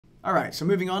All right, so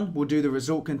moving on, we'll do the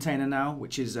result container now,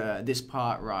 which is this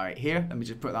part right here. Let me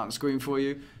just put that on the screen for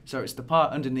you. So it's the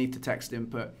part underneath the text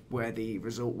input where the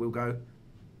result will go,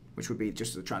 which would be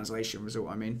just the translation result,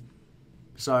 I mean.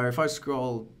 So if I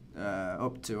scroll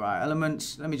up to our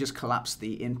elements, let me just collapse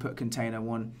the input container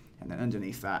one, and then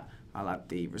underneath that, I'll add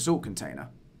the result container.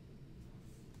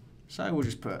 So we'll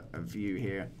just put a view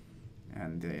here,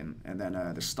 and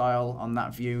then the style on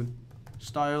that view,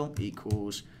 style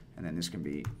equals, and then this can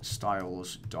be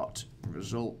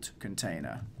styles.result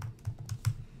container.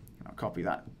 I'll copy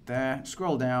that there,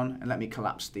 scroll down, and let me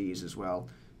collapse these as well,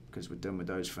 because we're done with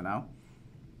those for now.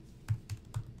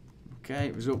 Okay,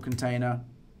 result container.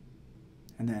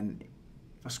 And then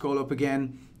if I scroll up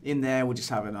again, in there we'll just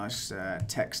have a nice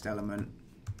text element,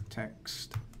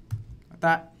 text, like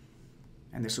that.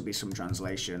 And this will be some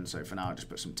translation. So for now, I'll just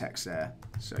put some text there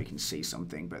so you can see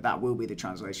something. But that will be the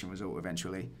translation result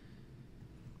eventually.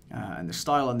 And the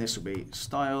style on this will be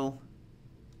style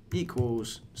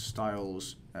equals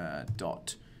styles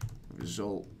dot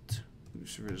result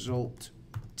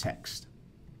text.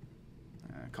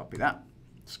 Copy that.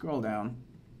 Scroll down.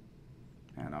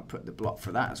 And I'll put the block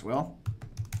for that as well.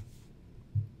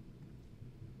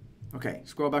 Okay,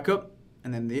 scroll back up.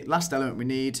 And then the last element we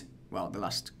need, well, the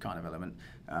last kind of element,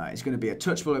 is going to be a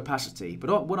touchable opacity.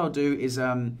 But what I'll do is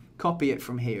copy it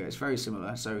from here. It's very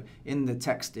similar. So in the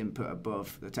text input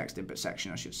above, the text input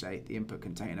section, I should say, the input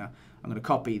container, I'm going to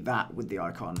copy that with the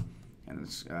icon and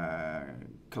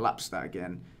collapse that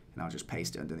again. And I'll just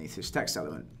paste it underneath this text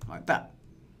element like that.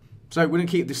 So we're going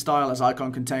to keep the style as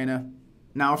icon container.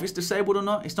 Now, if it's disabled or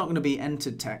not, it's not going to be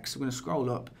entered text. We're going to scroll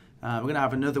up. We're going to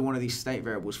have another one of these state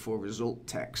variables for result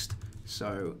text.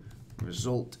 So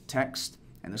result text,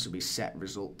 and this will be set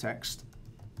result text.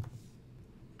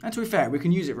 And to be fair, we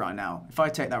can use it right now. If I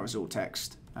take that result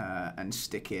text and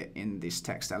stick it in this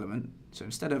text element, so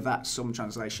instead of that some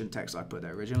translation text I put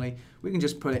there originally, we can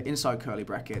just put it inside curly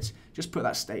brackets, just put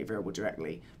that state variable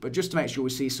directly. But just to make sure we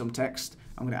see some text,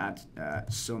 I'm going to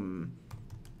add some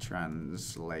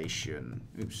translation,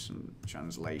 some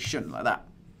translation like that.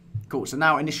 Cool, so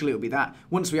now initially it'll be that.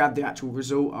 Once we add the actual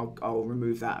result, I'll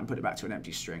remove that and put it back to an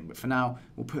empty string. But for now,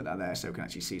 we'll put that there so we can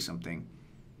actually see something.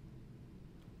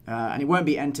 And it won't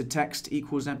be entered text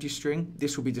equals empty string.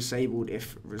 This will be disabled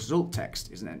if result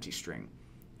text is an empty string.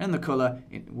 And the color,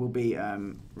 it will be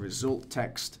result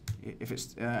text. If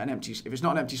it's if it's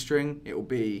not an empty string, it will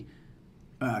be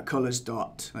colors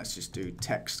dot, let's just do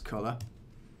text color.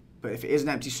 But if it is an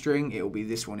empty string, it will be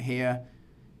this one here,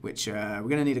 which we're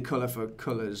going to need a color for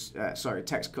colors,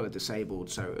 text color disabled.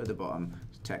 So at the bottom,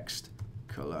 text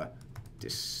color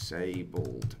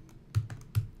disabled.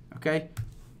 Okay.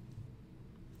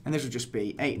 And this will just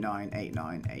be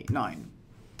 898989.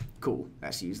 Cool,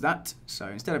 let's use that. So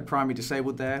instead of primary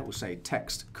disabled there, we'll say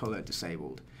text color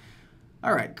disabled.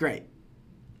 All right, great.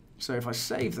 So if I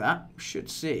save that, we should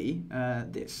see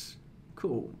this.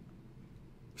 Cool.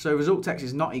 So result text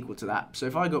is not equal to that. So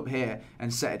if I go up here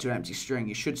and set it to an empty string,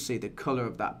 you should see the color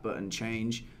of that button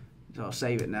change. So I'll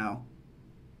save it now.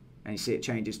 And you see it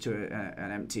changes to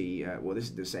an empty, well, this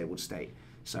is the disabled state.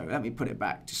 So let me put it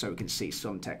back just so we can see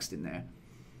some text in there.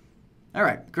 All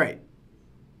right, great.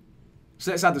 So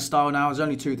let's add the style now. There's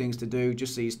only two things to do,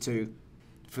 just these two.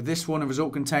 For this one, a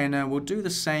result container, we'll do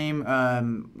the same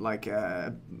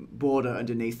border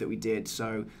underneath that we did.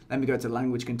 So let me go to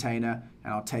language container,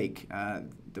 and I'll take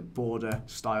the border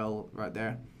style right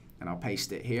there, and I'll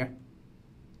paste it here.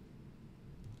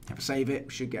 If I save it,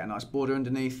 we should get a nice border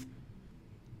underneath.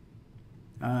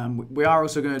 We are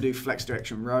also going to do flex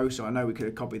direction row, so I know we could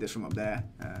have copied this from up there,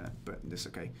 but this is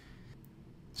okay.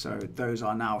 So those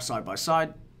are now side by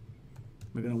side.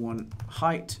 We're going to want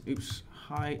height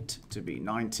to be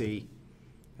 90,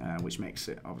 which makes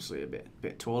it obviously a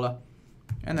bit taller.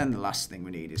 And then the last thing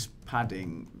we need is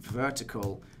padding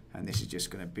vertical, and this is just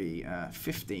going to be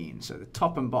 15. So the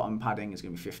top and bottom padding is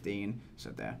going to be 15,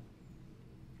 so there.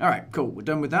 All right, cool, we're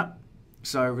done with that.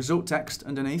 So result text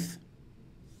underneath,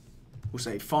 we'll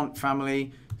say font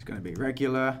family, it's going to be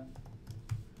regular.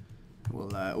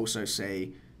 We'll also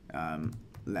say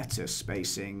letter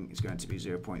spacing is going to be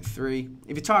 0.3.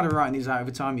 If you're tired of writing these out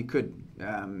over time, you could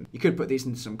put these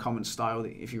into some common style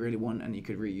if you really want, and you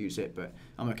could reuse it, but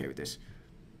I'm okay with this.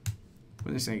 We're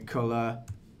going to say color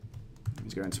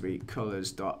is going to be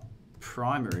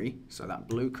colors.primary, so that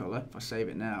blue color. If I save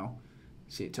it now,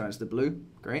 see it turns to blue.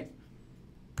 Great.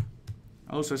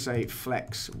 I'll also say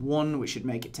flex 1, which should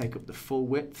make it take up the full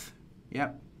width.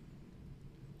 Yep.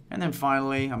 And then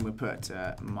finally, I'm going to put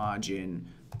margin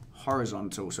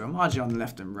horizontal, so a margin on the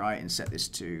left and right, and set this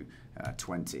to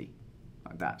 20,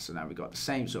 like that. So now we've got the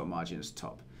same sort of margin as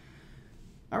top.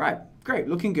 All right, great,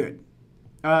 looking good.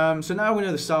 So now we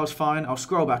know the style's fine. I'll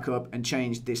scroll back up and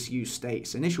change this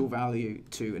useState's initial value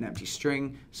to an empty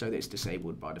string so that it's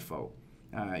disabled by default.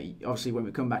 Obviously, when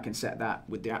we come back and set that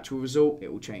with the actual result,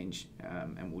 it will change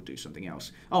and we'll do something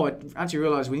else. Oh, I actually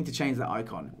realized we need to change that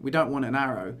icon. We don't want an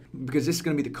arrow because this is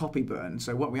going to be the copy button.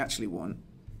 So what we actually want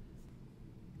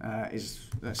is,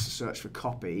 let's search for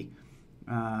copy.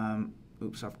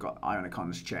 Oops, I've got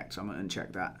icons checked, so I'm going to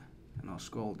uncheck that. And I'll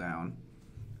scroll down.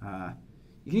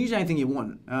 You can use anything you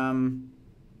want. I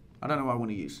don't know what I want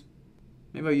to use.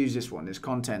 Maybe I'll use this one, this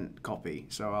content copy.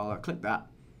 So I'll click that.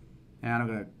 And I'm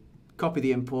going to copy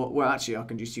the import. Well, actually, I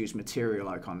can just use material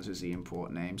icons as the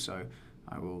import name. So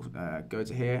I will go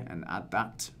to here and add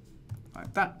that,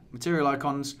 like that, material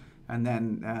icons. And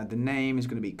then the name is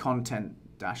going to be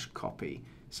content-copy.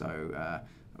 So,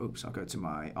 oops, I'll go to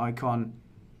my icon.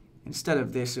 Instead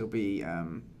of this, it'll be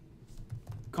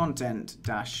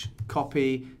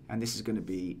content-copy, and this is going to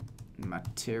be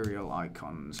material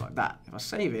icons, like that. If I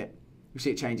save it, you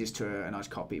see it changes to a nice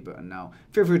copy button now.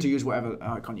 Feel free to use whatever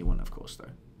icon you want, of course,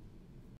 though.